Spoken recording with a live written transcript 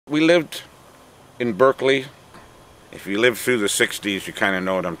we lived in Berkeley. If you lived through the 60s, you kind of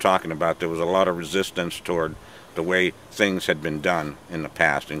know what I'm talking about. There was a lot of resistance toward the way things had been done in the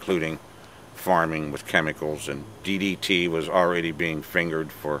past, including farming with chemicals, and DDT was already being fingered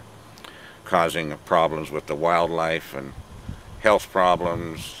for causing problems with the wildlife and health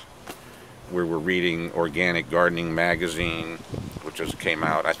problems. We were reading Organic Gardening magazine, which just came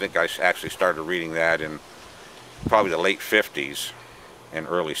out. I think I actually started reading that in probably the late 50s and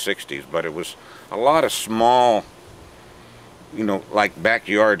early 60s, but it was a lot of small, you know, like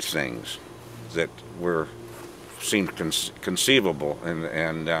backyard things that seemed conceivable,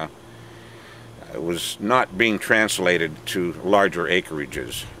 and it was not being translated to larger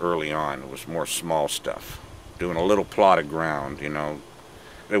acreages early on. It was more small stuff, doing a little plot of ground, you know.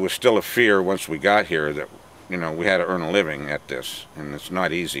 There was still a fear once we got here that, you know, we had to earn a living at this, and it's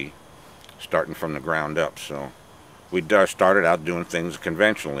not easy starting from the ground up. So we started out doing things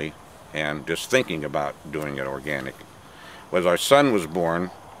conventionally and just thinking about doing it organic. When our son was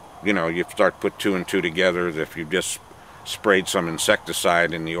born, you know, you start put two and two together. That if you just sprayed some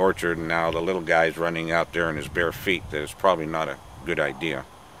insecticide in the orchard and now the little guy's running out there in his bare feet, that is probably not a good idea.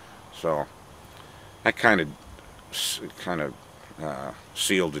 So I kind of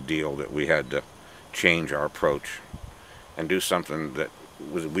sealed the deal that we had to change our approach and do something that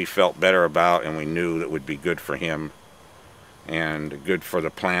we felt better about, and we knew that would be good for him and good for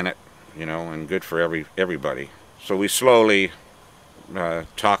the planet, you know, and good for everybody. So we slowly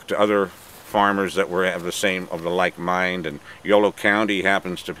talked to other farmers that were of the like mind, and Yolo County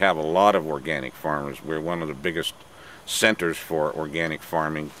happens to have a lot of organic farmers. We're one of the biggest centers for organic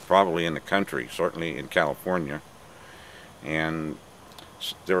farming probably in the country, certainly in California. And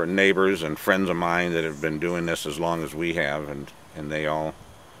there are neighbors and friends of mine that have been doing this as long as we have, and they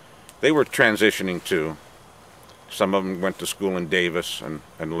were transitioning too. Some of them went to school in Davis and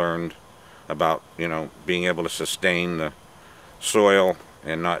learned about, you know, being able to sustain the soil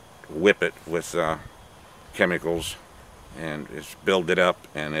and not whip it with chemicals, and just build it up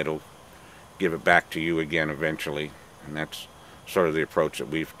and it'll give it back to you again eventually. And that's sort of the approach that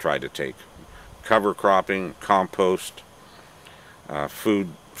we've tried to take. Cover cropping, compost, food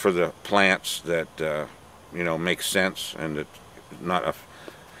for the plants that you know, makes sense and that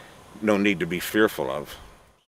no need to be fearful of.